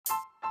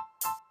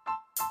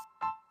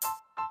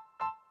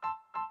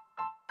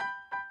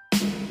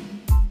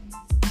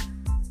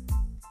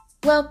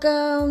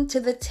Welcome to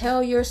the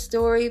Tell Your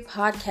Story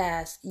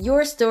podcast.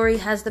 Your story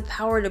has the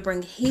power to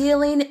bring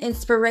healing,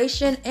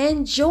 inspiration,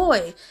 and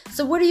joy.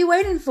 So what are you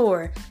waiting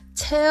for?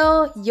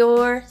 Tell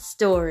your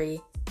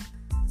story.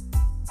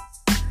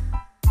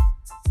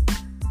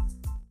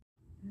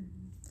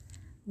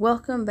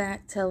 Welcome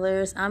back,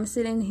 tellers. I'm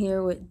sitting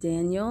here with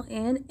Daniel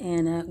and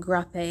Anna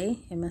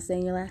Grappes. Am I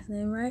saying your last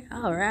name right?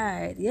 All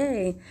right.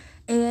 Yay.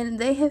 And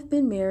they have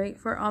been married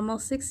for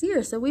almost 6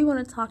 years. So we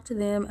want to talk to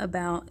them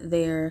about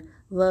their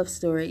love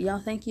story. Y'all,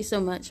 thank you so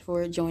much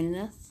for joining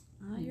us.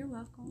 You're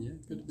welcome. Yeah,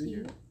 good to be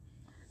here.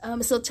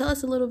 So tell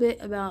us a little bit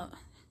about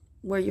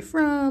where you're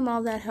from,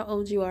 all that, how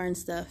old you are and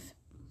stuff.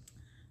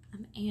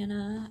 I'm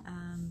Anna.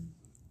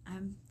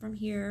 I'm from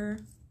here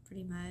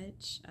pretty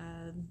much.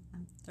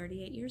 I'm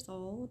 38 years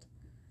old.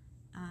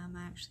 I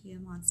actually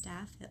am on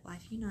staff at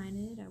Life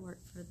United. I work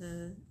for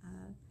the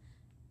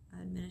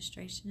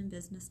administration and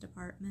business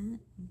department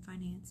and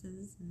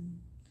finances and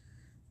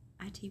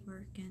IT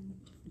work and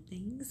different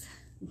things.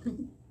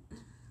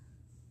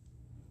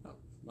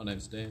 My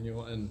name's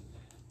Daniel, and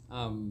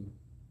I'm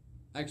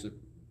actually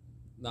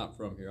not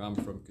from here. I'm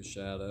from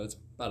Coshada. It's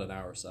about an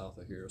hour south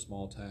of here, a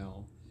small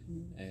town,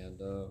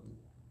 and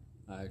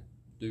I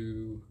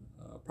do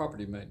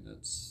property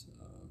maintenance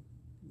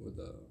with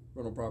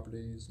rental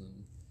properties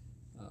and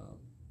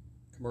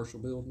commercial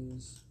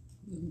buildings,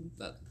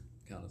 that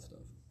kind of stuff.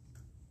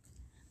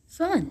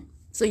 Fun.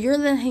 So you're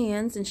the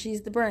hands and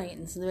she's the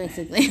brains,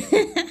 basically.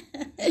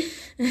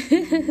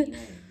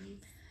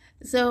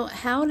 So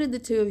how did the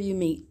two of you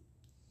meet?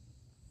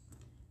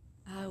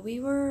 We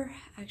were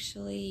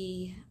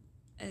actually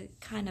a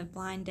kind of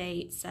blind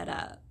date set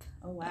up.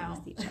 Oh,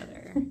 wow. With each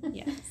other.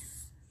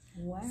 Yes.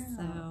 Wow.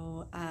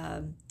 So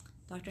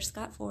Dr.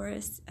 Scott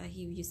Forrest,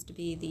 he used to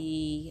be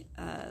the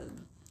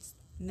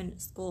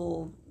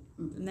school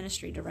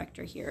ministry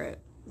director here at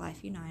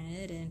Life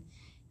United, and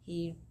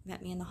he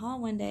met me in the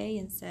hall one day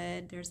and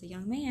said, "There's a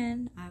young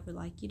man I would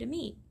like you to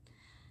meet."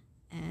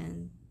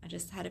 And I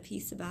just had a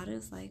piece about it. It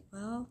was like,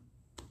 well,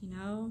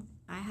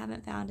 I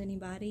haven't found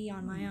anybody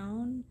on my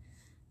own.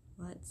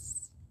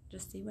 Let's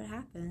just see what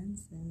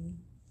happens. And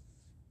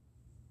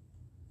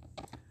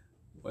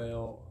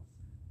Well,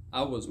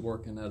 I was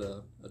working at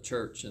a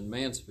church in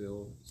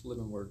Mansfield. It's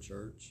Living Word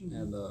Church,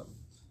 and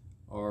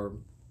our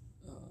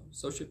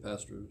associate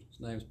pastor, his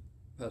name's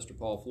Pastor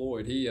Paul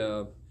Floyd, he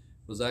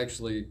was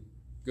actually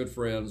good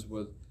friends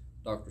with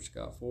Dr.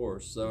 Scott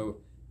Forrest.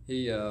 So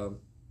he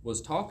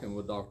was talking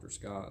with Dr.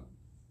 Scott,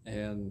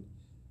 and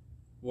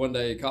one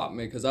day he caught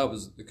me because I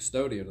was the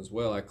custodian as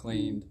well. I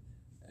cleaned,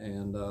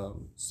 and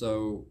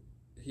so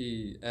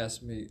he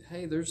asked me,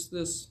 "Hey, there's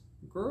this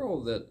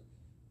girl that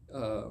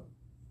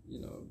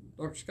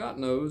Dr. Scott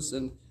knows,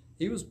 and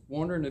he was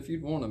wondering if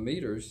you'd want to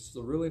meet her. She's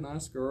a really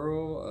nice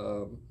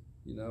girl,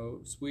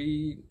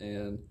 sweet,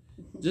 and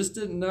just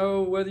didn't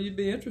know whether you'd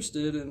be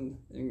interested in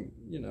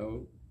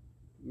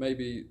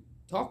maybe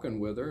talking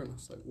with her." And I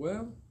was like,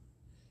 well,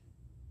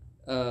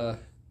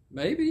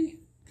 maybe,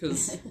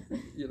 because,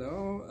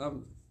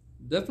 I'm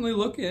definitely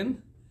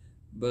looking.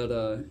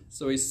 But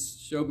so he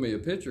showed me a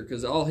picture,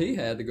 because all he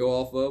had to go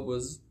off of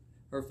was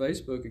her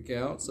Facebook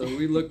account. So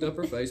we looked up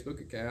her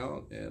Facebook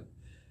account, and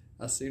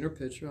I seen her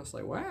picture. I was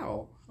like,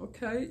 wow,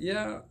 okay,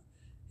 yeah.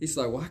 He's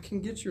like, well, I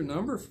can get your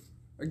number,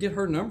 or get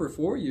her number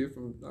for you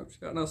from Dr.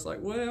 Scott. And I was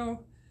like,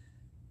 well,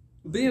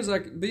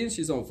 being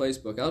she's on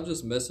Facebook, I'll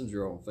just message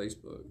her on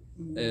Facebook.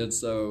 And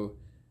so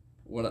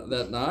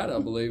that night, I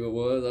believe it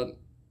was,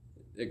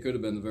 it could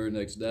have been the very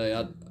next day,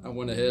 I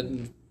went ahead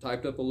and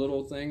typed up a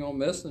little thing on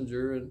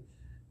Messenger and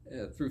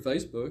through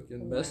Facebook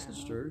and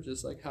messaged her,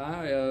 just like,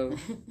 "Hi,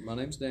 my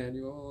name's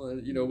Daniel,"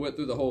 and went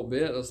through the whole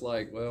bit. I was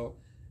like, well,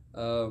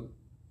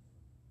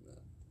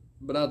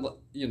 but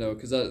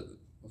because I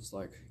was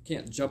like,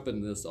 can't jump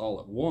in this all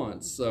at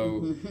once.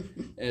 So,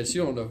 and she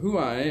don't know who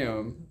I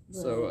am.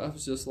 Right. So I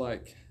was just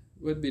like,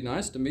 it would be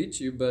nice to meet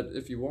you, but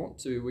if you want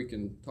to, we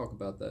can talk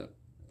about that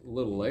a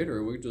little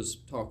later. We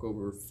just talk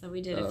over. So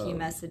we did a few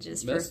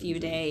messages for a few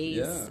days,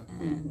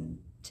 and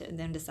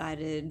then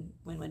decided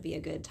when would be a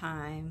good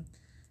time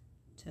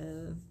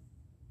to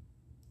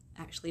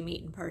actually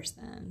meet in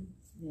person.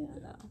 Yeah.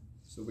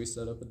 So we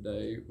set up a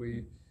date.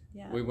 We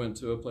went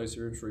to a place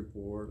here in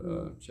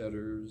Shreveport,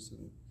 Cheddar's,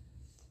 and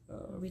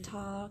we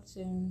talked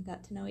and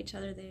got to know each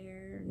other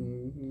there.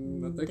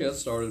 I think that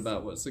started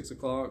about 6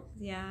 o'clock.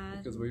 Yeah.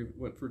 Because we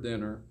went for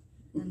dinner,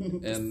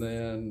 and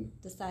then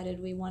decided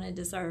we wanted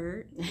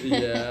dessert.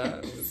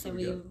 Yeah. So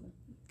we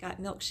got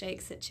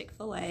milkshakes at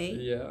Chick-fil-A.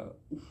 Yeah.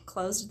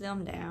 Closed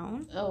them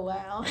down. Oh,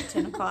 wow. At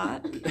 10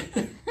 o'clock.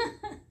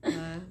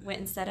 Went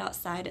and sat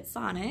outside at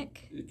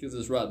Sonic. Because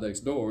it's right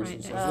next door.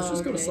 Right so let's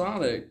just go to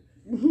Sonic.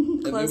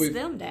 Closed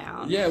them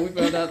down. Yeah, we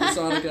found out that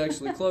Sonic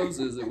actually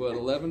closes at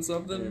 11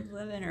 something?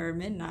 11 or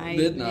midnight.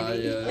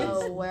 Midnight, yeah.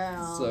 Oh,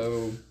 wow.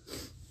 So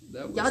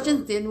that was y'all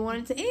just didn't want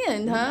it to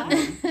end, huh?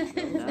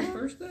 That was our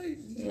first date.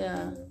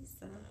 Yeah.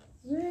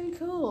 Very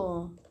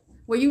cool.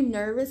 Were you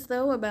nervous,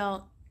 though,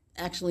 about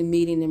actually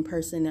meeting in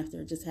person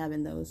after just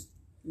having those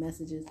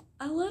messages?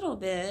 A little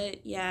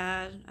bit,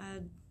 yeah.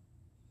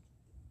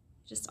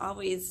 just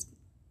always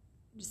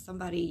just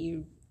somebody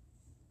you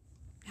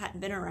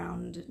hadn't been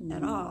around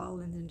at all,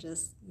 and then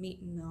just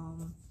meeting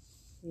them.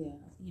 Yeah.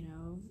 You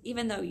know,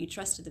 even though you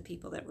trusted the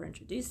people that were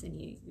introducing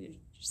you, you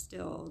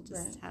still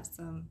just have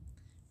some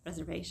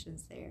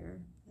reservations there.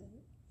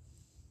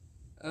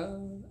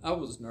 I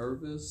was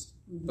nervous,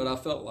 but I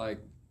felt like,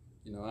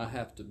 you know, I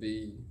have to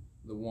be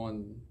the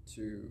one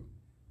to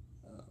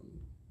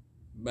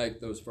make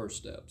those first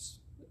steps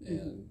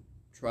and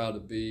try to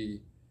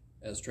be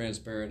as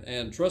transparent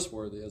and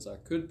trustworthy as I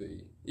could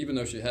be. Even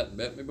though she hadn't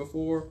met me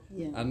before,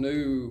 I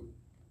knew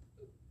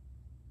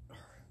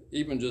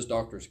even just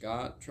Dr.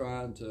 Scott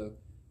trying to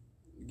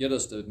get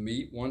us to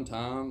meet one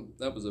time,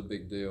 that was a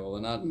big deal.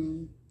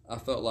 And I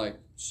felt like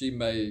she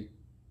may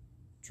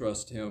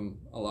trust him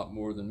a lot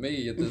more than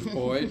me at this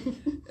point.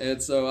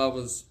 And so I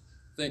was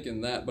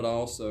thinking that, but I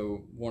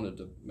also wanted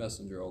to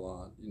messenger a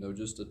lot, you know,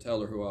 just to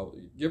tell her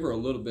give her a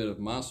little bit of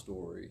my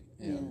story,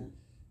 and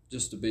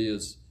just to be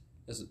as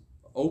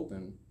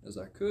open as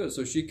I could,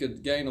 so she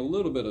could gain a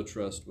little bit of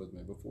trust with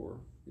me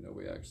before, you know,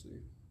 we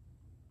actually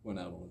went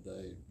out on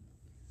a date.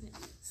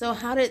 So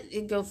how did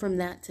it go from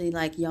that to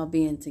like y'all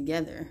being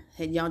together?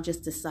 Had y'all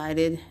just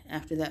decided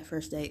after that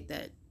first date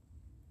that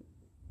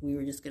we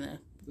were just gonna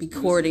be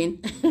courting?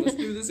 Let's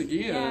do this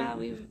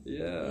again.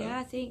 Yeah,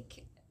 I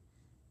think,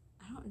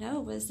 I don't know,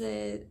 was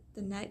it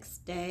the next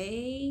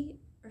day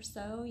or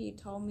so? You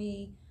told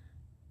me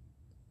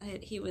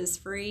he was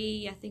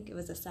free. I think it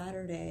was a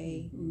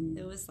Saturday.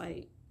 It was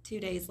like 2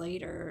 days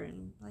later,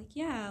 and like,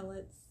 yeah,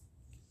 let's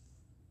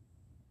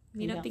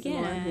meet up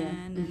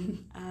again.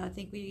 And I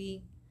think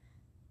we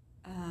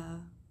I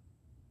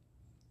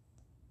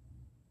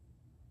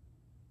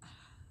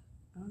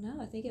don't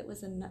know, I think it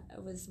was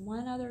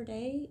one other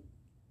date.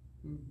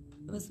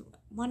 It was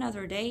one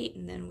other date,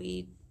 and then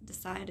we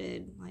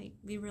decided, like,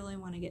 we really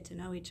want to get to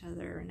know each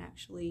other and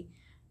actually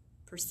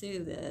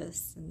pursue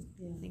this. And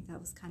I think that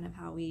was kind of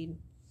how we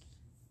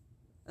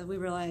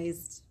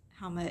realized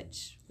how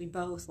much we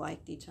both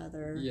liked each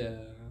other.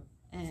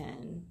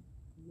 And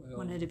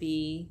wanted to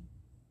be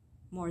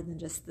more than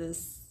just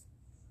this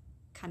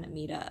kind of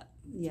meet up.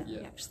 We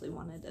actually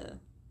wanted to.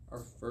 Our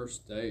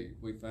first date,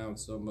 we found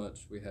so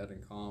much we had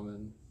in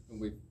common, and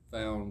we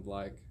found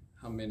like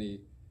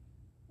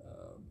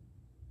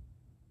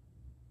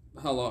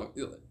how long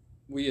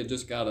we had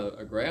just got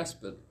a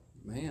grasp at,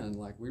 man,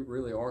 like we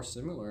really are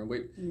similar. And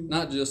we,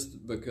 not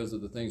just because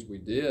of the things we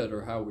did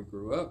or how we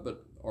grew up,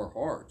 but our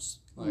hearts,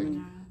 like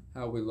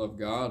how we love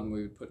God, and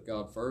we would put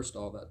God first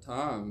all that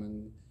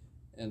time.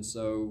 And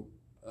so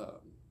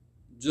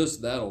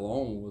just that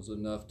alone was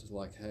enough to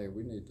like, hey,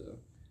 we need to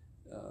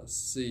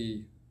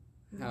see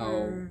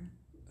how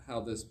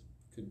this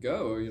could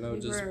go, you know,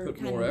 just put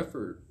more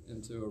effort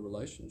into a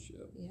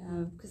relationship.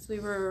 Yeah, because we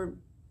were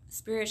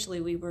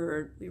spiritually, we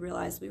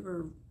realized we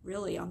were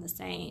really on the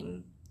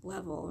same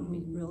level, and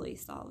we really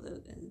saw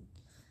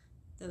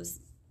those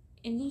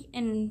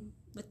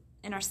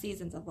in our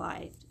seasons of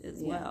life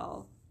as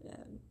well,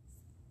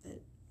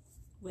 that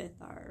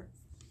with our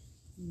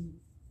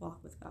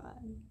walk with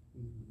God.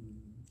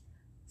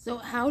 So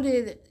how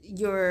did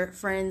your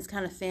friends,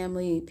 kind of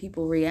family,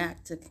 people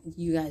react to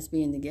you guys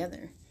being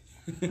together?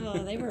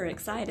 Oh, they were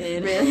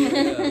excited. Really?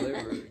 Yeah, they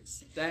were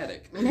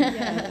ecstatic.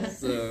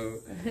 So,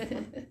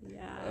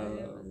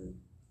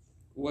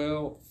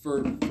 well,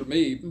 for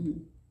me,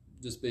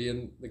 just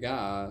being the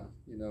guy,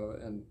 you know,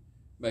 and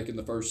making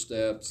the first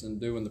steps and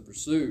doing the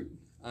pursuit,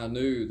 I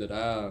knew that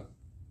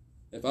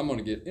if I'm going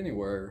to get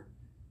anywhere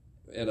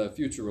in a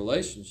future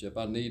relationship,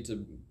 I need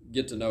to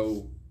get to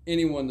know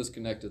anyone that's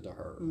connected to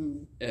her.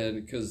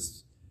 And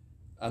because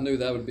I knew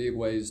that would be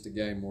ways to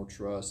gain more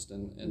trust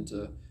and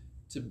to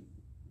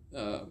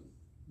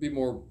be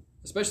more,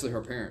 especially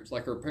her parents.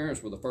 Like, her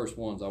parents were the first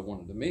ones I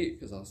wanted to meet,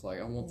 because I was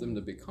like, I want them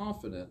to be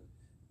confident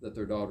that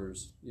their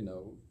daughter's, you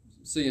know,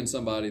 seeing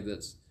somebody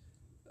that's,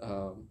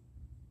 I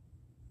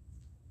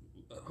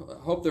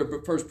hope their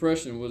first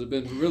impression would have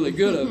been really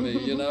good of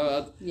me, you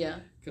know.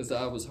 Because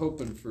I was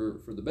hoping for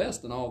the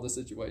best in all the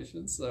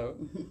situations. So,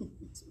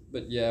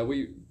 but yeah,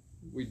 we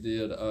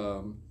did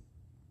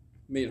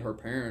meet her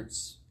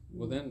parents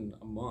within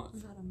a month.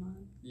 About a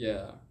month.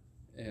 Yeah.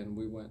 And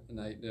we went and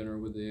ate dinner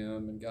with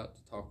them and got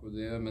to talk with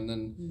them. And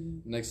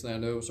then next thing I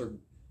know, it was her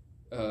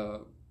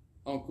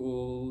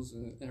uncles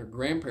and her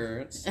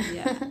grandparents. Whole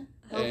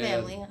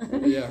family.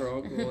 Yeah, her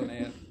uncle and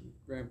aunt,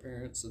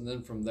 grandparents. And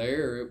then from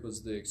there, it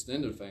was the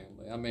extended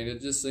family. I mean, it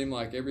just seemed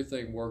like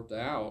everything worked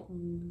out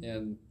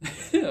in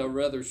a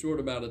rather short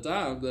amount of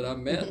time, that I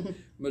met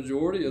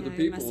majority of the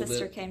people that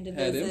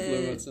had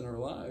influence in her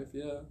life.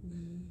 So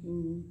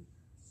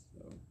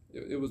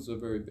it was a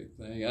very big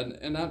thing.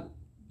 And I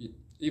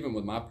even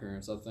with my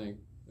parents, I think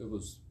it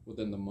was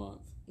within the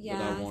month that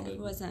I wanted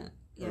her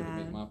to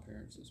meet my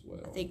parents as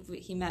well. I think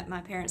he met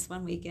my parents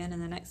one weekend,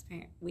 and the next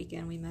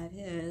weekend we met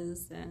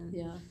his. And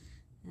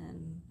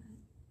and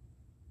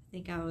I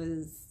think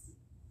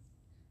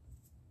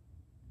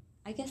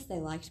I guess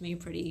they liked me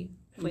pretty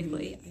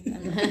quickly. I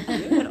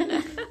don't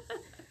know.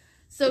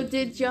 So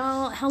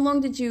how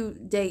long did you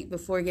date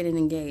before getting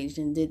engaged?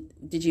 And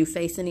did you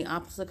face any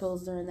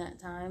obstacles during that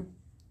time?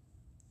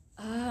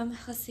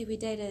 Let's see, we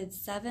dated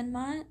 7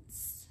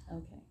 months.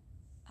 Okay.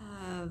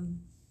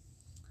 I'm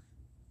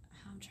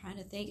trying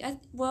to think. I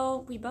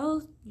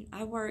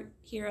worked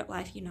here at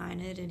Life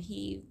United, and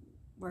he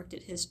worked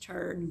at his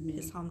church,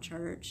 his home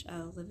church,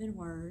 Living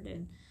Word.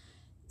 And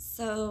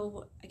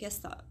so I guess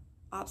the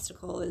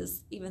obstacle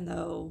is, even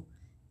though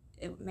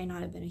it may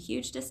not have been a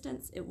huge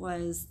distance, it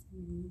was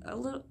a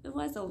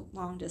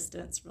long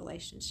distance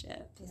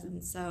relationship. Yeah.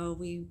 And so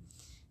we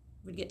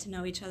would get to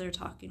know each other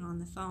talking on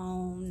the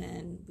phone,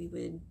 and we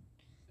would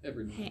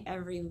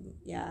pretty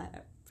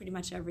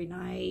much every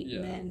night. Yeah.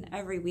 And then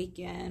every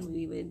weekend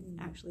we would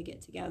actually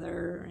get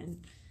together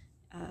and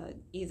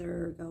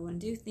either go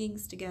and do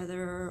things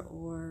together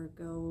or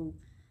go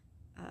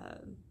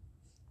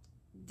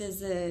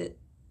visit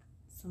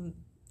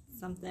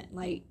something.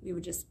 Like, we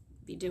would just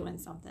be doing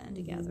something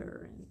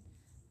together,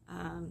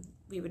 and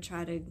we would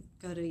try to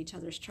go to each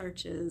other's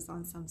churches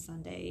on some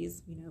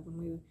Sundays, when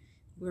we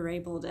were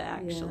able to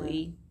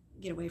actually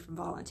get away from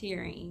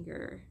volunteering.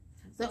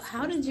 So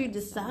how did you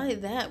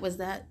decide that? Was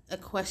that a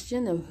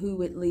question of who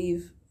would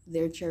leave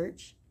their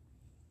church?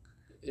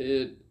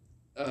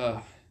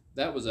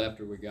 That was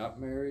after we got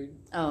married.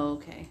 Oh,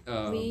 okay.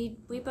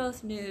 We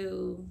both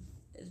knew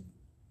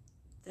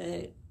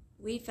that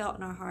we felt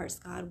in our hearts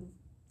God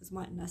was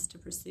wanting us to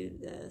pursue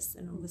this,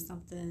 and it was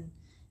something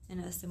in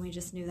us, and we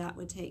just knew that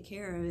would take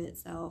care of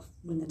itself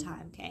when the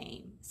time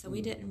came. So we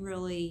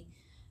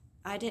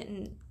I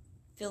didn't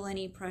feel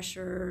any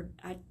pressure.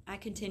 I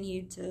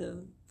continued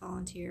to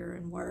volunteer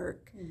and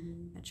work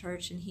at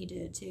church, and he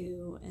did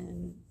too,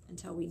 and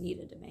until we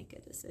needed to make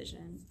a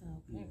decision.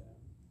 Okay.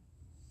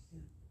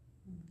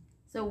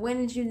 So when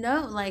did you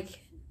know?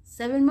 Like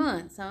 7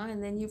 months, huh?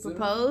 And then you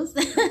proposed?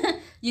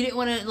 You didn't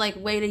want to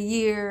wait a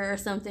year or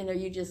something, or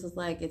you just was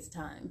like, it's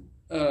time?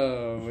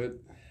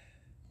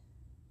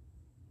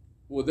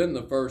 Within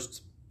the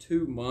first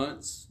 2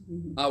 months,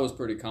 I was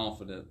pretty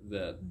confident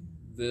that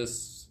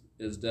this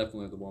is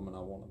definitely the woman I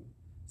want to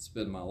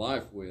spend my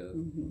life with.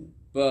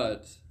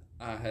 But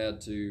I had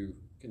to,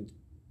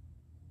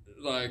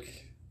 I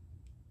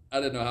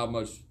didn't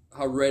know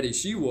how ready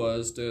she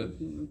was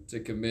to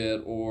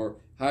commit, or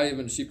how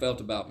even she felt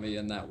about me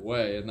in that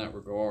way, in that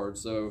regard.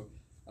 So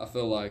I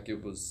feel like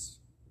it was,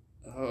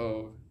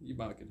 you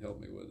might could help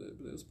me with it,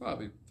 but it was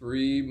probably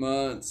 3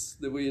 months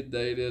that we had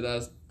dated.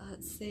 Let's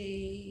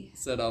see.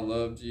 Said I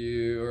loved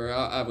you, or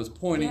I was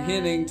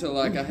hinting to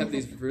I have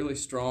these really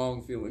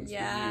strong feelings for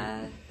you.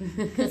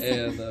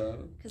 And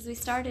because we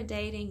started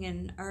dating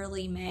in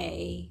early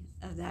May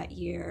of that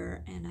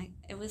year, and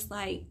it was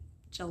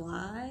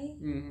July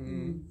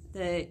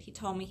that he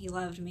told me he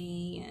loved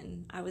me,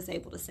 and I was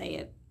able to say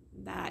it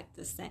back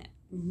the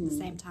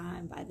same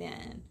time by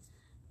then.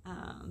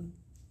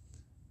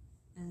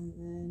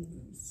 And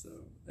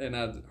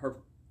then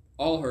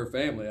all her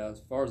family,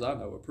 as far as I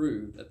know,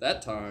 approved at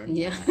that time.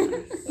 Yeah.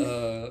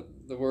 The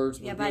words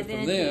were good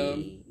from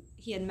them.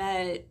 He had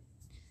met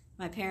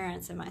my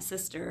parents and my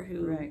sister,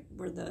 who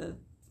were the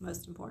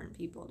most important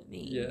people to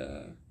me.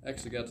 Yeah,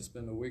 actually got to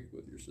spend a week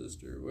with your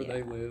sister where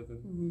they live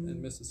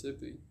in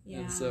Mississippi. Yeah.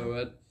 And so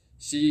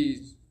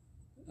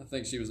I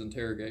think she was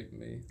interrogating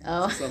me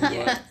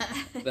somewhat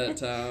that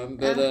time,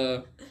 but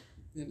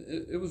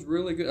it was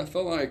really good. I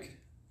felt like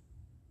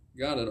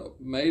God had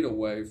made a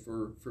way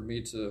for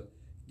me to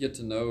get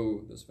to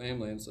know this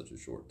family in such a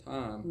short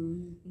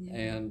time,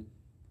 and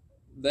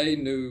they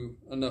knew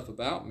enough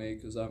about me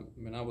because I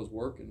was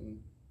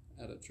working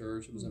at a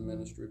church. It was in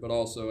ministry, but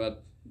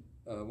also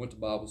went to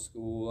Bible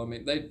school.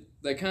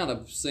 They kind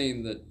of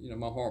seen that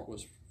my heart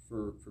was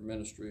for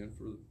ministry and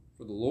for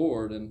the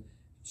Lord, and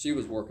she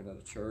was working at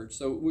a church,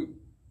 so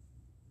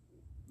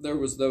there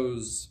was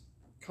those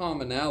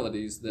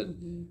commonalities that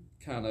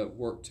kind of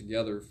worked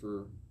together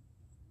for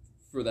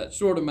that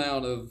short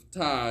amount of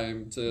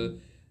time to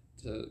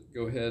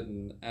go ahead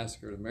and ask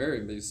her to marry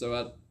me.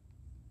 So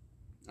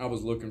I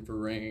was looking for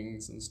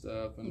rings and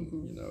stuff,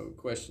 and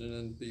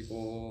questioning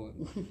people,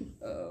 and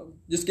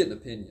just getting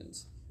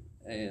opinions.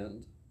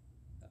 And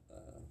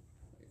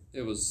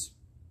it was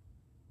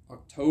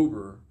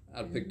October.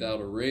 I picked out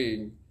a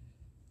ring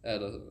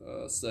at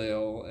a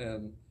sale,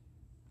 and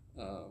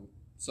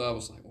so I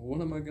was like, well,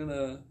 what am I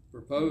gonna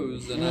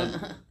propose? And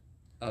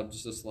I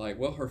was just like,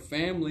 well, her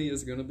family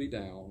is gonna be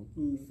down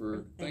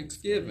for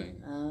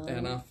Thanksgiving,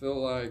 and I feel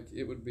like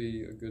it would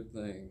be a good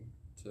thing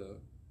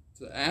to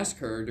ask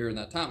her during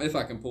that time if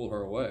I can pull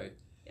her away.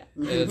 Yeah.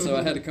 And so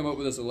I had to come up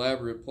with this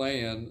elaborate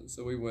plan.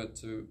 So we went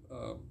to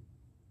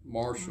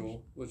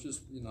Marshall, which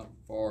is not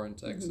far in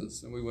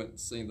Texas, and we went and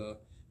seen the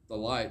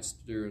lights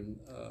during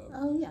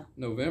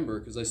November,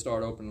 because they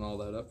start opening all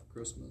that up for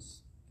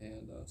Christmas.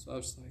 And so I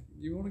was like,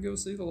 "You want to go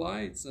see the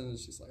lights?" And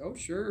she's like, "Oh,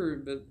 sure,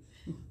 but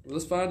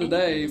let's find a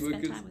day."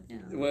 Spend time with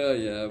him. Well,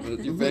 yeah,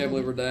 but your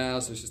family were down,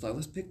 so she's like,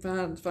 "Let's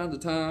find a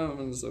time."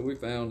 And so we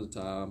found a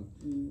time.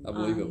 I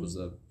believe it was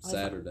a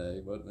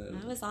Saturday, wasn't it?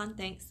 I was on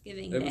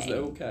Thanksgiving It Day. was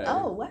okay.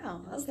 Oh,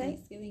 wow. It was Okay.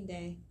 Thanksgiving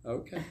Day.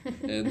 Okay.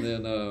 And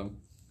then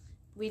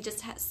We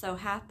just so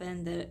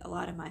happened that a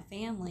lot of my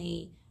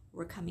family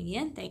were coming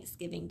in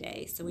Thanksgiving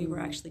Day, so we were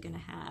actually going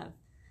to have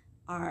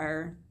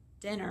our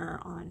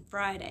dinner on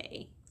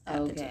Friday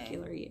that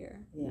particular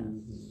year. Yeah.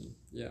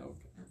 yeah,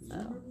 okay.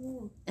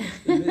 So.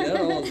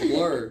 That all was a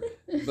blur.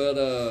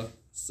 But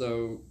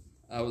so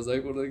I was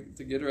able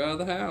to get her out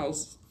of the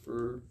house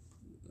for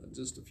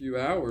just a few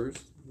hours.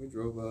 We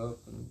drove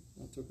up and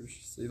I took her to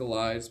see the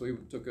lights. We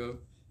took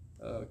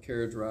a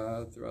carriage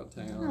ride throughout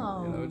town.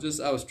 Oh. You know,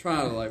 just I was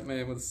trying to like,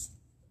 man,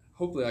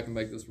 hopefully I can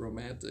make this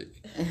romantic.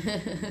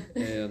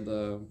 And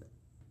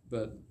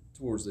but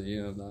towards the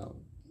end, I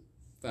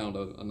found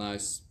a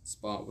nice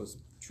spot with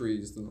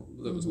trees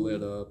that was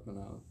lit up, and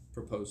I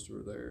proposed to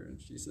her there, and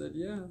she said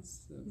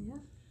yes.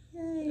 And,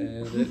 Yay.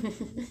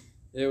 and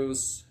it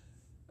was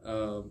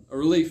a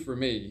relief for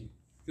me.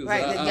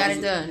 Right, I got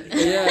it done.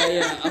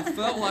 Yeah. I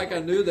felt like I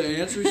knew the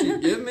answer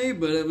she'd give me,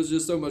 but it was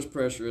just so much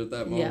pressure at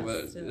that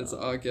moment. Yes.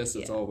 I guess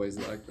it's always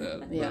like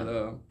that. Yeah.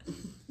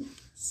 But,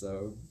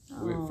 so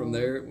from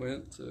there it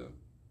went to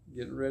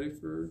getting ready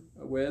for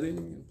a wedding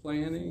and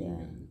planning. Yeah.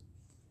 And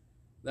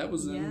that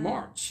was in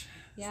March.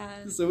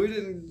 Yeah. So we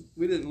didn't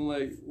wait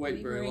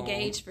We very were long.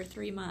 engaged for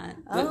 3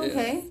 months. Oh,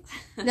 okay.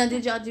 Now,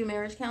 did y'all do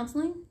marriage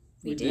counseling?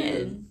 We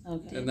did.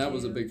 Okay. And that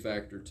was a big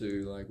factor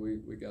too. Like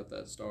we got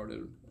that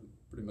started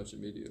pretty much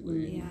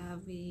immediately. Yeah,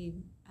 we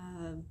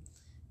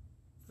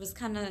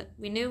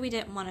we knew we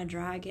didn't want to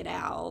drag it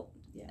out.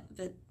 Yeah.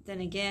 But then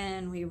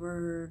again, we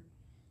were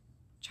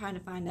trying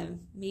to find a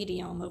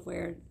medium of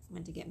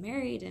when to get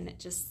married, and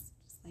it's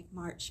like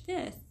March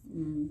 5th.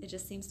 It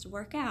just seems to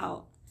work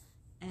out.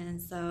 And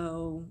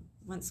so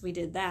once we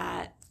did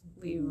that,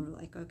 we were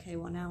like, okay,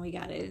 well, now we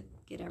got to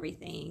get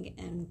everything.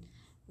 And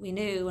we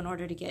knew in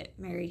order to get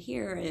married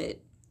here at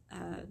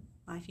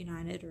Life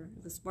United, or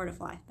it was Word of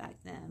Life back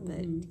then,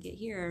 but to get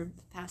here,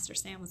 Pastor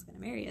Sam was going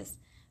to marry us.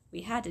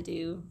 We had to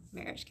do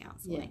marriage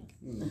counseling.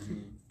 Yeah.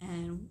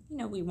 And,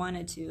 we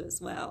wanted to as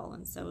well.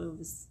 And so it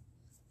was,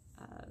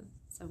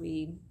 so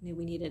we knew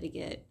we needed to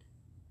get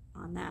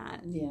on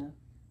that. Yeah.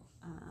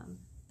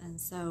 And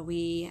so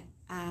we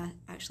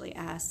actually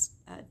asked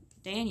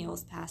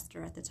Daniel's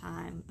pastor at the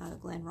time,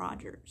 Glenn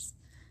Rogers,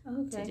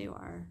 to do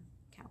our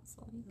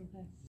counseling.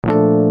 Okay.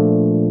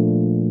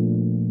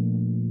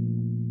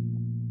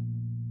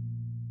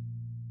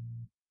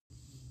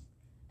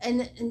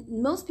 And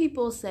most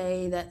people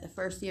say that the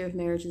first year of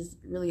marriage is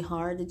really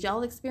hard. Did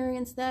y'all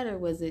experience that, or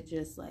was it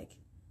just like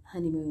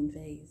honeymoon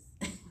phase?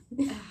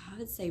 I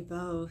would say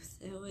both.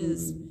 It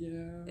was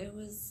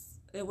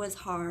it was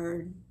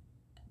hard,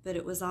 but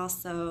it was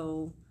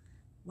also,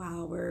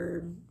 wow,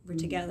 we're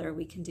together.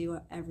 We can do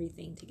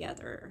everything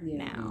together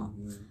now.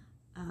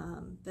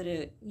 But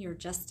you're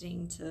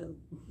adjusting to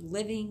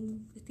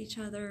living with each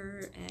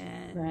other,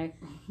 and Right.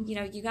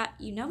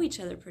 you know each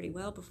other pretty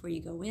well before you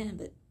go in,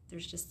 but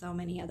there's just so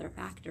many other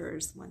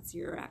factors once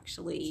you're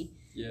actually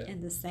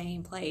in the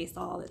same place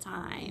all the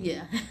time.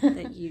 Yeah.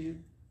 That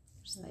you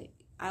just like,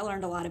 I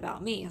learned a lot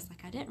about me. I was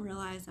like, I didn't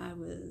realize I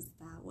was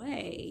that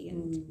way,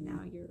 and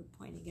now you're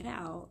pointing it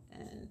out.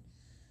 And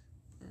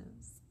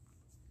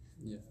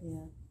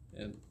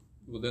And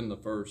within the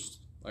first,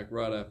 like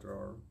right after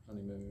our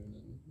honeymoon,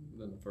 and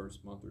then the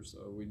first month or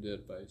so, we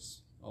did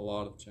face a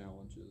lot of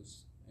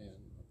challenges, and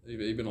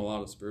even a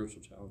lot of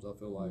spiritual challenges. I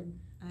feel like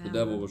the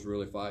devil was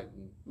really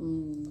fighting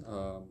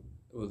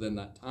within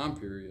that time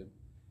period,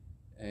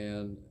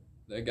 and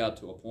it got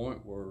to a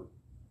point where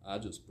I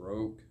just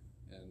broke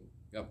and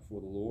got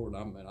before the Lord.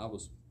 I mean, I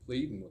was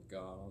pleading with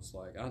God. I was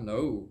like, I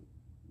know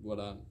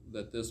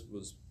that this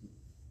was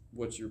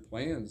what your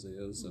plans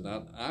is, and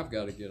I've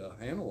got to get a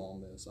handle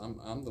on this.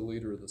 I'm the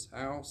leader of this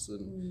house,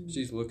 and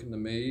she's looking to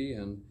me,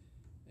 and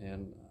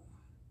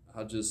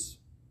I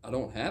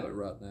don't have it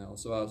right now.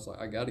 So I was like,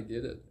 I got to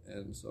get it,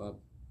 and so I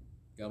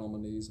got on my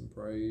knees and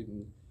prayed,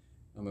 and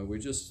I mean,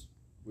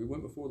 we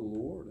went before the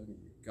Lord, and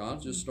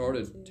God just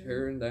started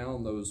tearing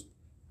down those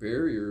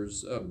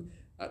barriers.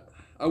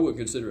 I wouldn't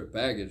consider it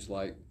baggage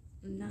like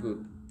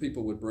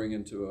people would bring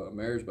into a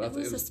marriage, but I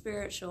think it was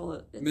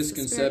spiritual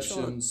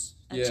misconceptions,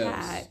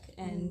 attack,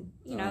 and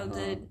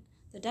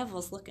the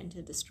devil's looking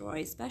to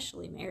destroy,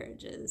 especially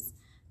marriages.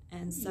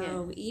 And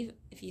so even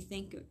if you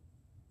think,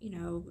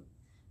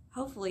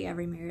 hopefully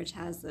every marriage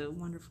has a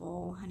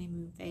wonderful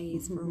honeymoon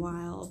phase for a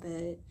while,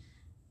 but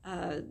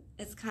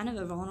it's kind of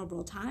a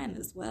vulnerable time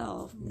as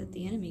well that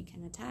the enemy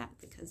can attack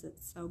because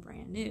it's so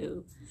brand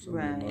new. So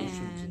many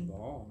emotions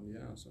involved,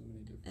 so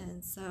many different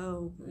and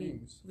so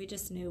things. we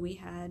just knew we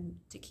had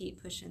to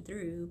keep pushing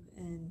through,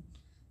 and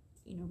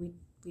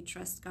we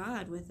trust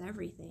God with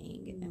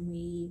everything,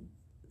 and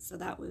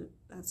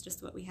that's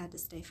just what we had to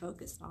stay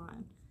focused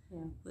on.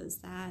 Was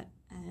that,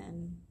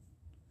 and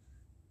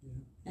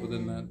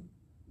within that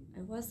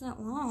It wasn't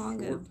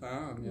long. Short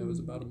time. Yeah, it was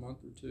about a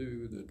month or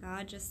two. That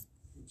God just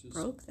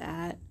broke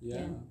that.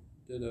 Yeah,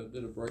 did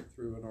a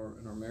breakthrough in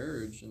our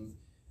marriage, and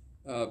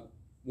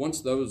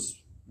once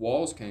those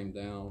walls came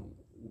down,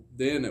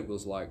 then it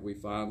was like we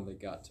finally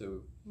got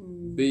to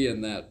be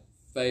in that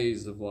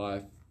phase of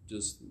life,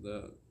 just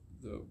the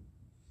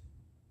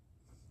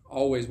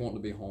always wanting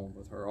to be home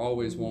with her,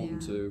 always wanting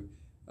to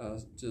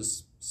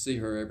just see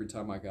her every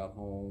time I got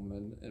home,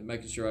 and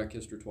making sure I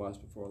kissed her twice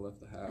before I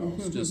left the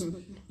house. Just,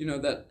 you know,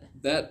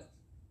 that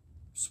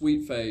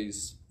sweet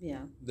phase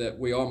that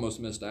we almost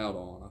missed out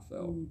on. I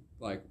felt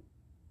like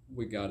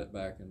we got it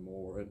back and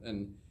more,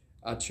 and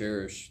I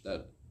cherish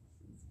that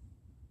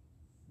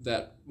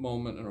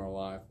moment in our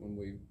life when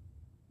we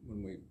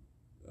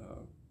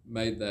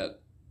made that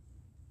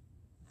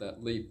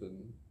leap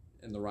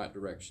in the right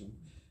direction.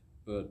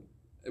 But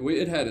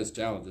it had its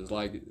challenges,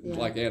 like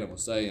Anna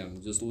was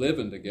saying, just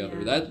living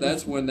together.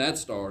 That's when that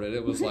started.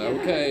 It was like,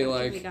 okay,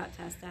 like we got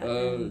past that.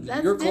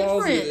 Your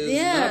closet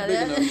is not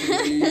big enough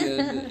for me,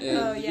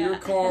 and your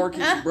car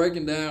keeps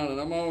breaking down,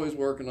 and I'm always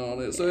working on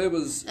it. So it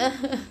was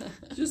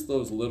just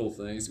those little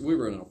things. We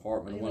were in an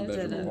apartment, a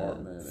one-bedroom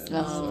apartment, and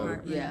so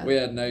we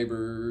had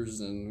neighbors,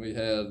 and we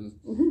had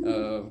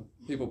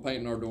people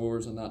painting our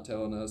doors and not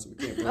telling us we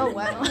can't break in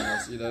the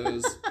house. You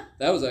know,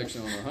 that was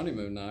actually on our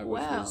honeymoon night,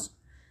 which was.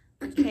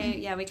 We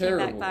came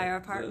back by our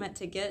apartment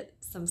to get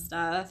some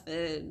stuff,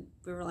 and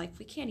we were like,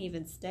 we can't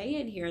even stay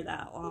in here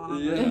that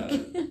long. Yeah.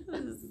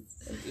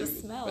 The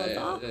smell is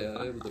awful.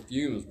 Yeah, the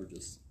fumes were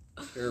just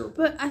terrible.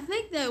 But I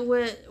think that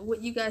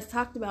what you guys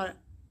talked about,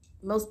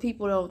 most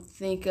people don't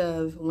think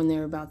of when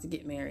they're about to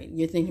get married.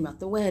 You're thinking about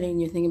the wedding,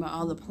 you're thinking about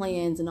all the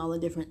plans and all the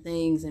different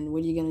things and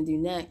what are you going to do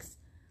next.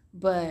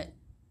 But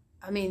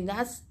I mean,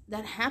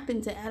 that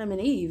happened to Adam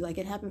and Eve. Like,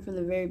 it happened from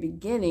the very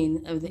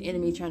beginning of the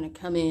enemy trying to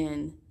come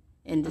in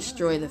and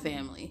destroy the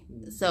family.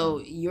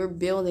 So you're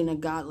building a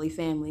godly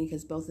family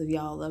because both of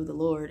y'all love the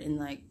Lord, and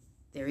like,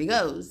 there he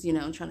goes, you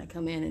know, trying to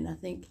come in. And I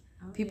think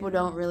people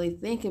don't really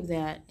think of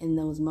that in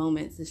those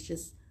moments. It's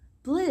just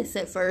bliss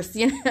at first,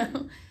 you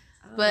know.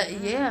 But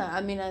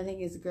I mean, I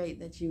think it's great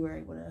that you were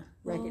able to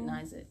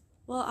recognize it.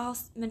 Well, I'll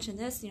mention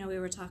this. You know, we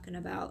were talking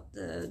about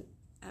the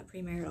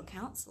premarital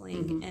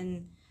counseling,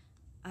 and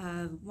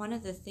one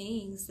of the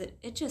things that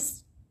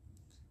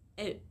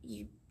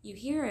you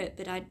hear it,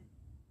 but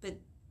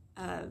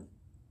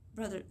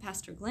Brother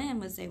Pastor Glenn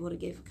was able to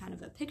give kind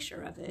of a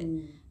picture of it,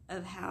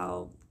 of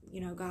how,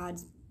 you know,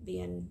 God's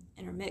being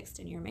intermixed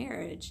in your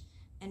marriage,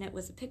 and it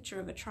was a picture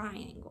of a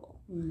triangle.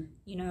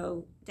 You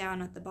know,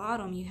 down at the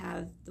bottom you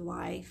have the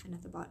wife, and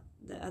at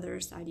the other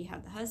side you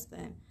have the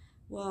husband.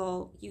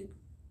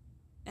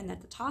 And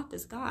at the top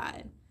is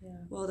God.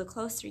 Well, the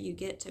closer you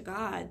get to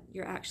God,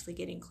 you're actually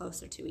getting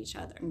closer to each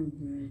other.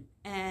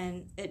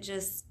 And it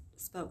just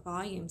spoke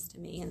volumes to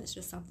me, and it's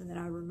just something that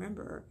I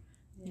remember.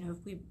 You know, if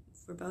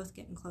we're both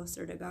getting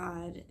closer to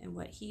God and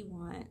what He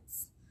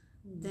wants,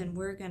 then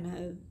we're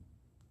gonna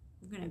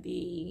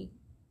be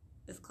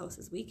as close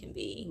as we can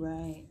be.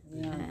 Right.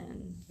 Yeah.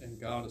 And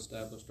God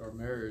established our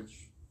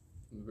marriage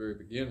from the very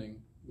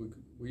beginning.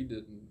 We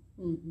didn't.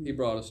 He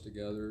brought us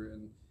together,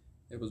 and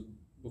it was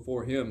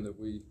before Him that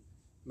we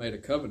made a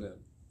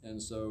covenant.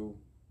 And so,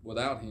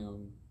 without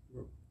Him,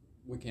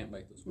 we can't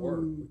make this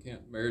work. We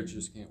can't. Marriage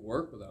just can't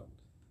work without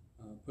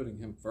putting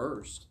Him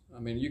first.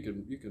 I mean, you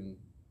can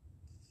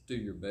do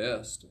your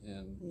best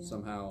and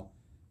somehow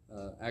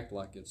act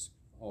like it's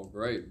all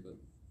great, but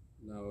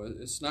no,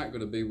 it's not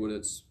going to be what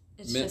it's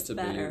meant to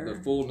better. Be.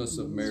 The fullness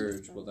of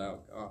marriage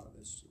without God,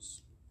 it's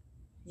just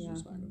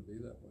not going to be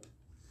that way.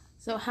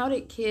 So how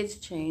did kids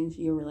change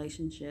your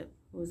relationship?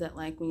 What was that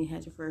like when you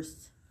had your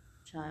first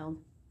child?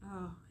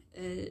 Oh,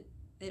 it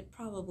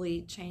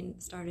probably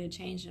started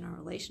changing our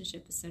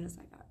relationship as soon as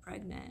I got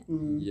pregnant.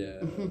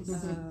 Yes.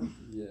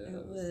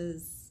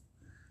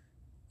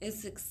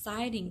 It's an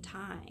exciting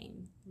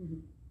time.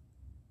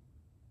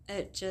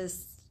 It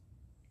just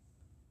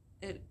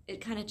it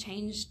kind of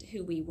changed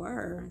who we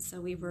were, and so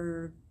we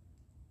were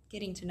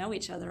getting to know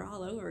each other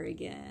all over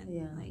again.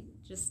 Like,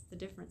 just the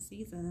different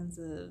seasons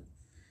of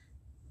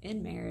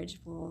in marriage.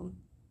 Well,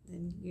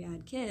 then you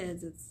had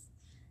kids. It's,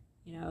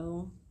 you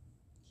know,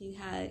 he's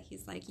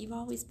like, you've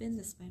always been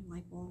this way. I'm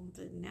like, well,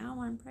 but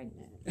now I'm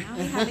pregnant. Now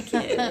I have a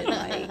kid.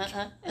 Like,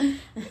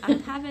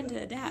 I'm having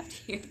to adapt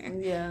here.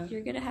 Yeah.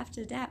 You're going to have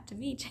to adapt to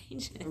me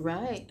changing.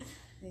 Right.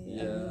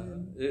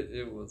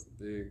 It was a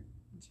big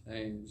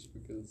change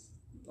because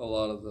a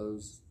lot of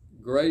those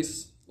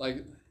grace,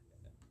 like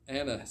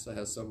Anna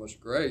has so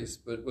much grace,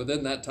 but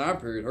within that time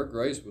period, her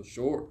grace was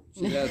short.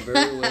 She had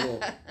very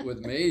little with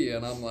me,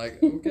 and I'm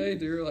like, okay,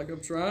 dear, like,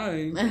 I'm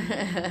trying,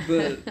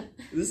 but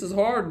this is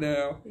hard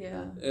now.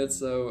 Yeah. And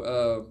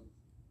so,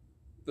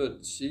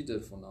 but she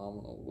did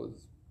phenomenal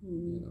with,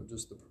 you know,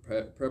 just the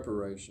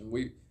preparation.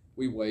 We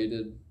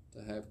waited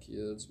to have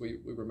kids. We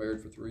were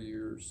married for 3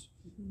 years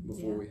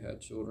before we had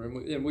children,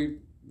 and we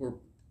were,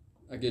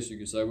 I guess you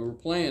could say, we were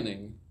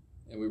planning,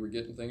 and we were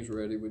getting things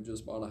ready. We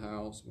just bought a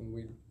house when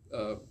we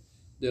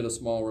did a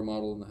small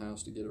remodel in the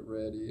house to get it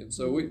ready. And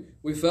so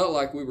we felt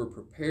like we were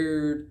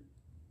prepared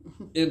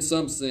in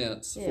some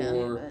sense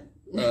for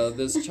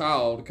this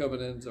child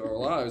coming into our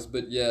lives,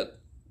 but yet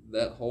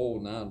that whole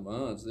 9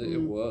 months,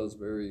 it was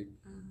very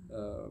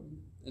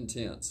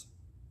intense.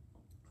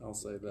 I'll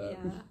say that.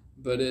 Yeah.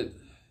 But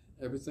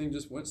everything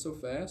just went so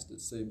fast, it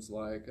seems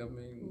like. I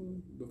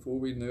mean, before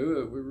we knew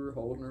it, we were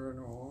holding her in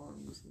our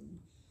arms and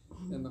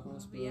in the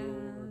hospital. Yeah.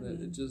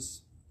 And it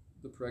just,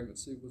 the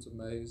pregnancy was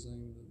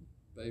amazing.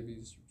 The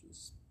babies are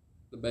just,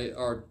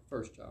 our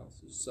first child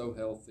is so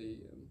healthy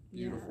and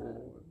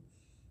beautiful.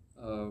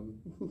 And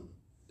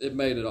it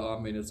made it, I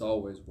mean, it's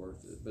always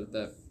worth it. But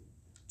that,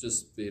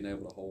 just being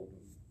able to hold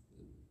them,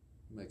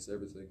 it makes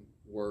everything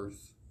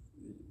worth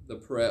the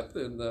prep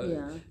and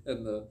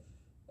the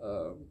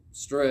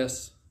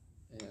stress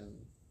and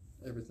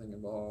everything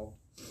involved.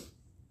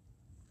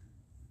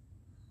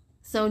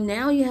 So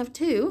now you have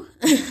 2.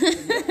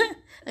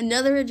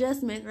 Another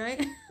adjustment,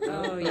 right?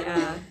 Oh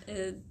yeah,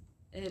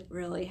 it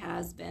really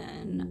has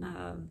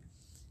been.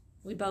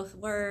 We both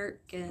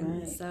work,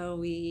 and so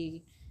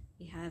we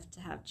have to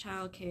have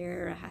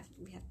childcare.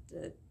 We have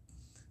to,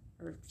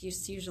 or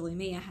usually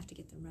me, I have to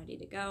get them ready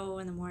to go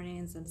in the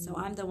mornings, and so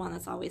I'm the one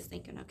that's always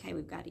thinking, okay,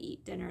 we've got to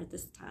eat dinner at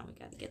this time. We've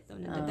got to get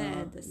them into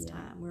bed this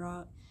time. We're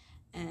all,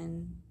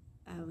 and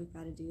we've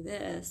got to do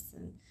this,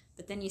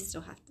 but then you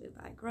still have to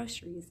buy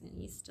groceries,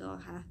 and you still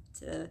have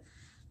to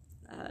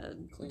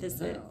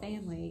visit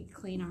family,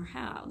 clean our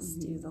house,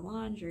 do the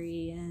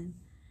laundry, and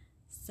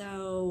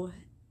so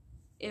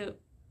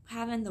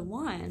having the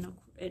one,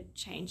 it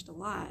changed a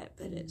lot,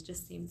 but it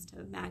just seems to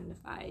have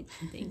magnified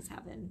things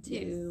happen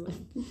too.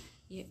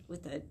 And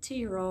with a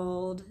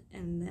 2-year-old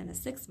and then a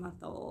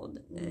 6-month-old,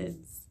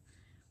 it's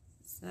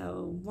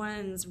so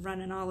one's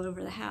running all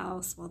over the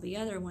house while the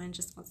other one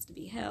just wants to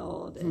be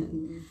held,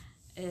 and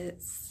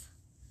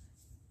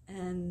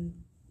and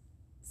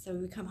so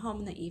we come home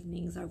in the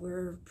evenings, or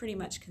we're pretty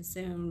much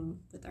consumed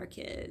with our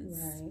kids.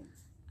 Right.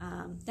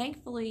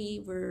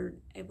 Thankfully, we're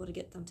able to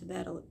get them to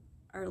bed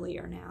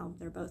earlier now.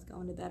 They're both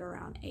going to bed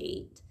around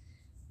 8.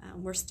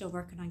 We're still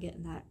working on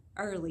getting that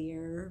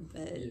earlier,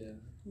 but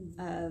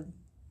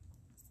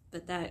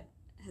that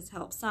has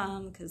helped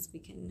some because we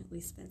can at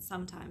least spend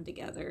some time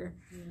together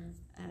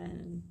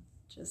and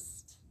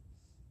just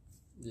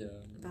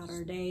about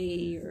our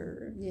day.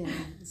 Or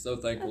so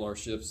thankful our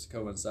shifts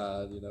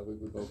coincide. You know, we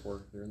both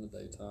work during the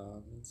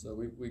daytime, and so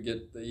we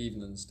get the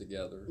evenings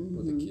together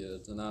with the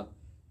kids, and I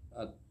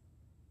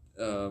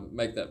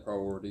make that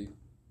priority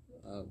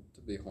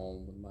to be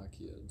home with my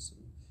kids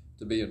and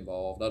to be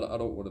involved. I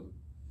don't want to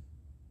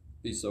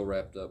be so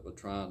wrapped up with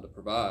trying to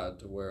provide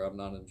to where I'm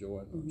not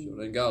enjoying my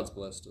children. And God's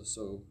blessed us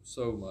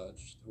so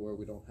much to where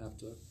we don't have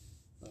to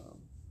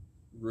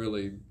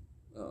really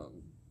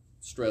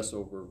stress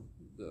over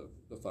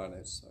the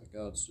finance side.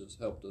 God's just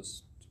helped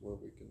us to where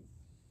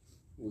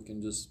we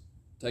can just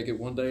take it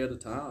one day at a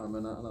time,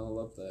 and I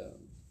love that.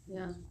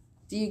 Yeah.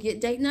 Do you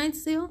get date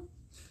nights still?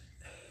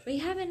 We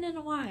haven't in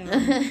a while.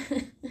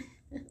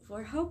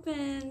 We're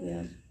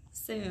hoping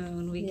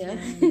soon we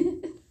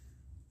can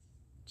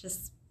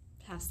just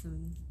have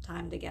some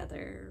time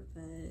together,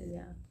 but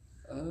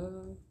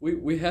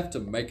we have to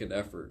make an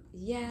effort.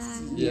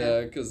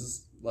 Yeah,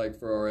 because like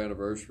for our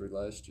anniversary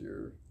last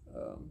year,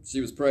 she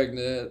was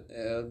pregnant,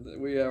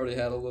 and we already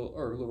had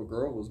our little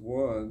girl was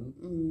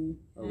 1.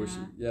 Or was she?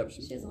 Yep, she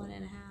was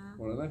 1.5.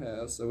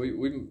 1.5. So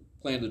we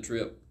planned a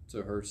trip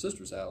to her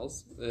sister's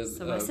house.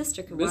 So my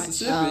sister could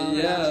Mississippi,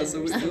 watch.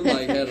 So we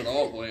like had it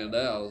all planned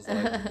out. It's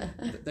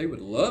like they would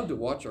love to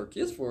watch our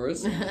kids for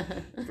us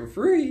for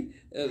free,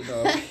 and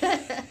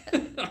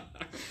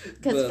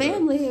because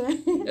family,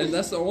 and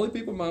that's the only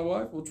people my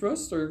wife will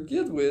trust her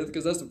kids with,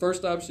 because that's the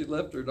first time she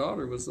left her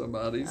daughter with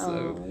somebody.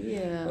 So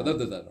other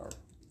than that,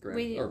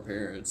 our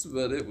parents,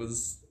 but it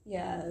was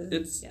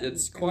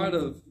it's quite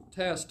a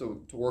task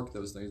to work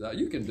those things out.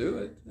 You can do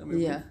it. I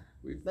mean,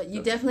 but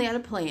you definitely had a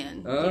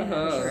plan. Yeah,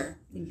 for sure.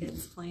 I think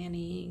it's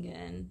planning,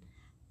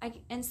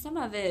 and some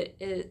of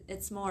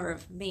it's more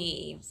of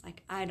me. It's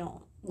like I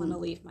don't want to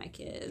leave my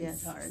kids. Yeah,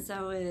 it's hard.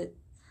 So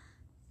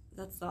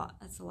that's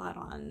a lot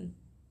on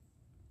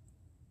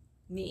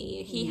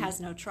me. He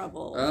has no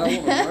trouble. I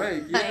want a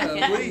break.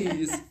 Yeah,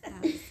 please.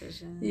 That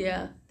decision.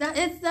 Yeah,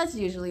 that's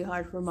usually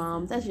hard for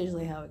moms. That's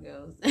usually how it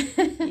goes.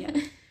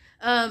 Yeah.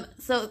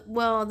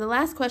 The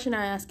last question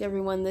I ask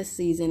everyone this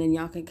season, and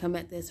y'all can come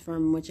at this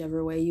from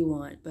whichever way you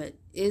want, but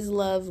is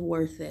love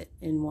worth it,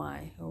 and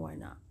why or why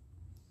not?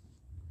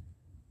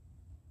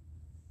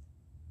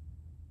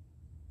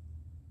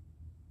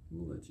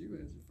 We'll let you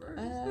answer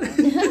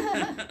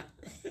first.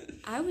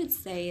 I would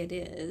say it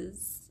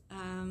is,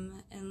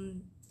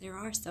 and there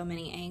are so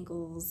many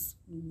angles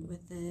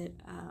with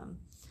it.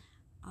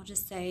 I'll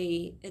just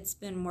say it's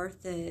been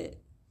worth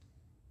it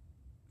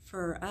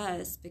for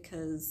us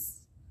because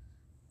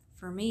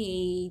for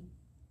me,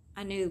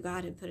 I knew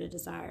God had put a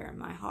desire in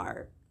my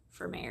heart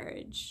for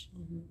marriage,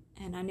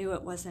 and I knew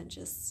it wasn't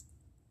just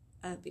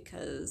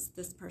because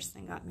this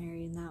person got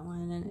married and that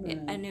one,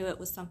 and I knew it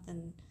was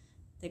something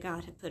that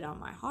God had put on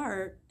my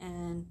heart,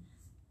 and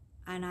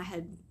and I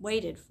had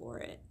waited for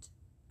it.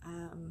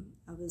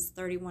 I was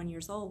 31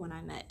 years old when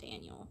I met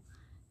Daniel.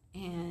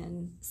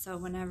 And so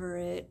whenever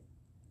it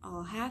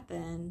all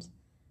happened,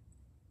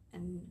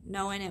 and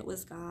knowing it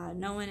was God,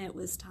 knowing it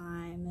was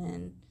time,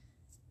 and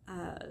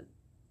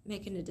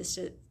making a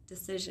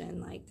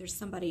decision, like there's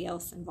somebody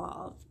else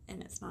involved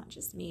and it's not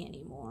just me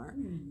anymore.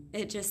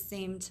 It just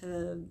seemed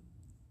to,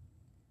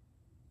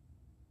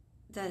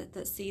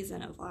 that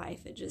season of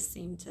life, it just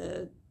seemed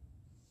to,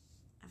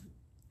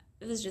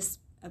 it was just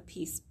a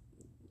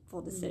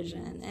peaceful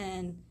decision.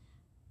 And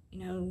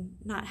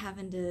not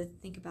having to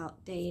think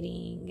about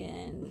dating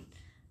and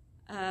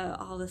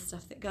all the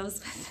stuff that goes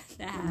with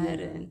that,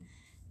 and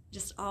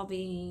just all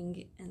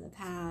being in the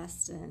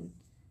past, and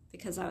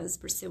because I was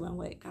pursuing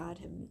what God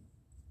had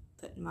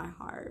put in my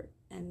heart,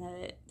 and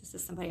that this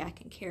is somebody I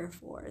can care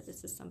for,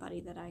 this is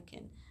somebody that I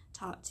can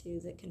talk to,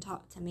 that can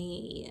talk to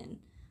me, and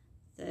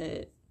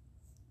that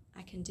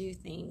I can do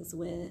things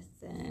with,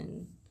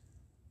 and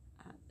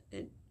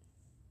it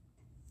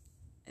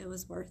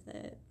was worth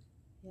it.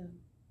 Yeah.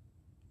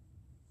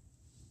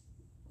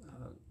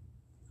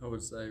 I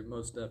would say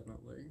most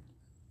definitely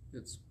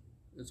it's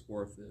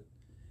worth it.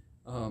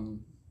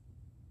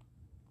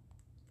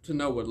 To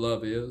know what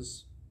love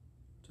is,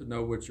 to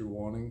know what you're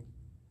wanting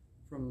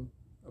from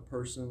a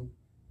person,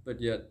 but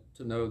yet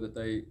to know that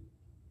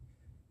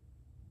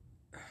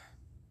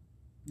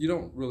you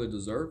don't really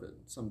deserve it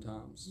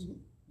sometimes.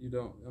 You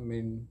don't, I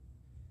mean,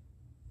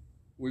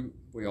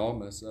 we all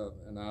mess up,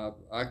 and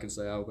I can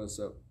say I mess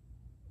up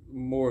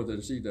more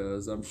than she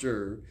does, I'm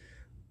sure,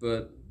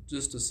 but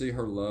just to see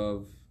her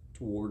love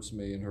towards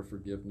me and her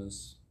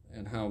forgiveness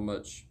and how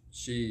much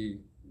she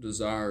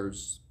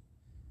desires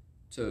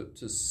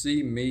to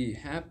see me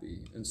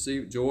happy and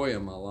see joy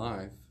in my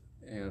life,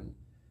 and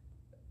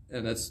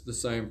that's the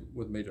same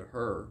with me to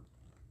her.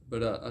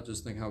 But I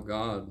just think how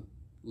God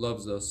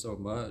loves us so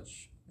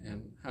much,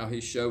 and how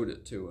he showed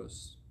it to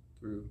us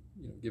through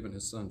giving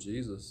his son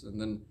Jesus, and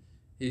then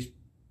he,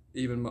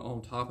 even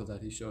on top of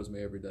that, he shows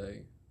me every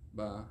day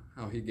by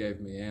how he gave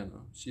me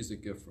Anna. She's a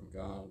gift from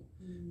God.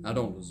 I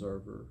don't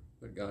deserve her,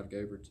 but God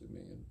gave her to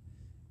me,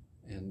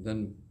 and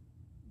then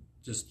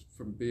just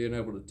from being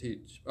able to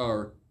teach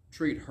or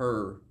treat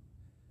her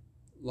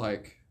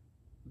like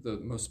the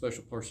most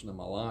special person in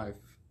my life.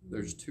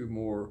 There's two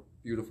more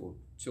beautiful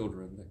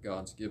children that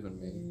God's given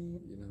me,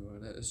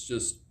 and it's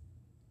just,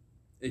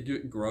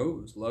 it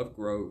grows, love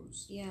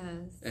grows.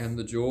 Yes. And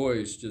the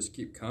joys just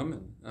keep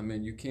coming. I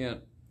mean,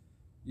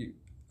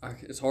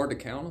 it's hard to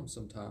count them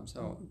sometimes,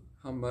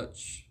 how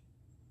much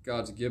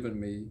God's given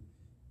me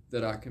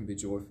that I can be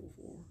joyful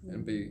for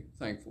and be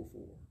thankful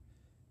for.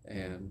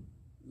 And,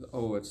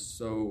 it's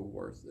so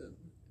worth it.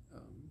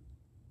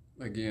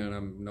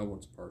 Again, no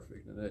one's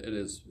perfect, and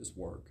it's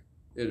work.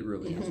 It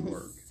really is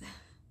work.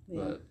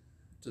 But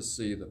to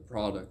see the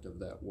product of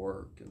that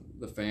work and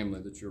the family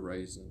that you're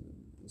raising,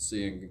 and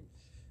seeing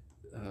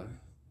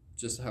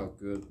just how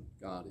good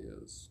God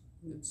is,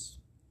 it's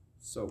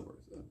so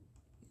worth it.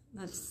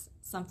 That's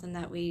something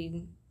that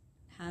we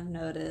have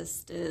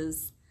noticed,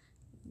 is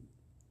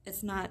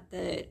it's not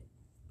that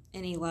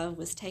any love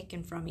was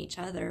taken from each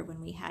other when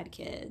we had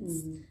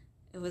kids.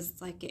 It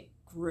was like it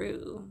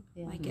grew.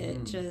 Like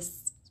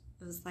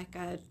it was like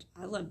I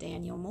love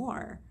Daniel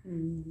more,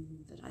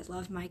 but I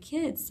love my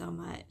kids so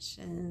much,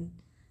 and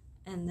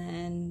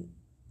then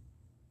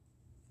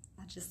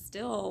I just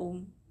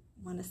still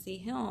want to see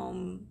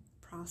him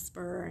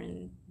prosper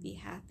and be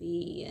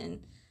happy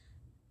and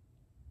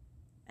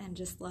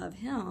just love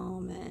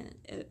him, and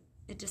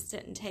it just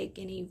didn't take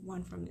any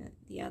one from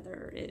the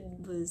other. It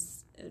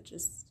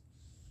just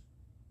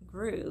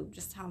grew,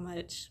 just how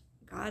much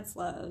God's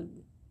love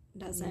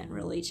doesn't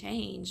really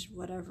change.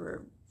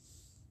 Whatever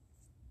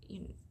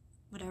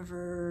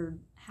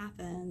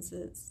happens,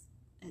 it's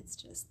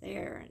just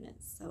there, and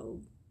it's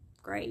so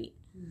great.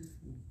 And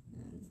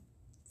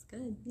it's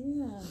good.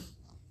 Yeah.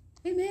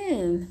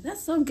 Amen.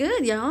 That's so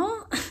good,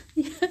 y'all.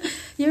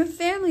 Your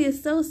family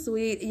is so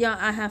sweet. Y'all,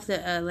 I have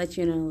to let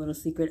you know a little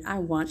secret. I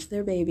watch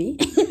their baby.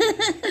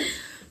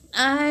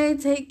 I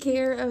take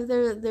care of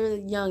their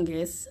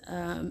youngest,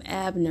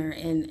 Abner,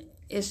 and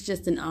it's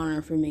just an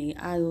honor for me.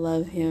 I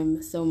love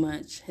him so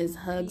much. His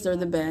hugs are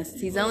the best.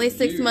 He's only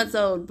 6 months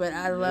old, but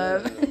I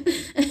love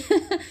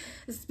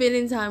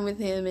spending time with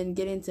him and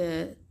getting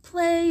to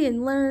play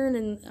and learn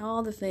and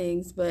all the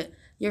things. But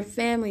your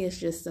family is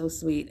just so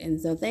sweet. And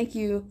so thank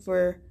you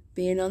for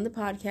being on the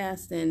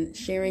podcast and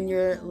sharing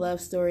your love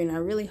story. And I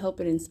really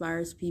hope it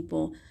inspires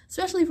people,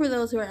 especially for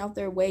those who are out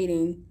there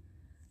waiting.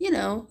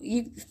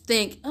 You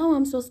think,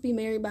 I'm supposed to be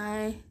married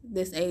by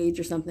this age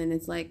or something.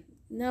 It's like,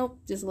 nope,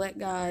 just let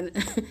God.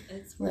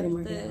 It's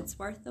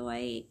worth the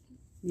wait.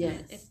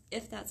 Yes.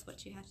 If that's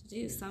what you have to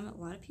do. A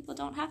lot of people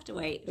don't have to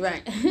wait.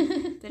 Right.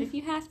 But if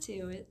you have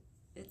to,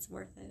 it's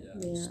worth it. Yeah.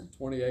 I was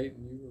 28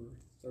 and you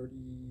were 30.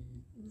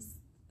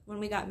 When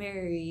we got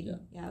married,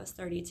 I was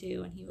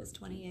 32 and he was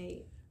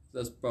 28.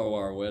 That's probably why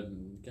our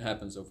wedding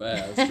happened so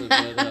fast.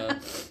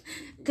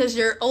 Because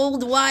your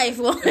old wife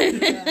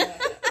wanted.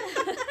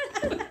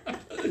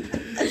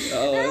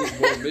 Oh, it's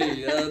more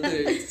me, I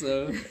think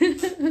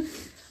so.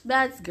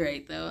 That's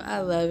great, though. I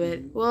love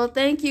it. Well,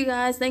 thank you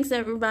guys. Thanks,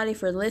 everybody,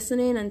 for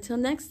listening. Until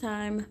next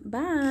time.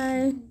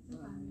 Bye.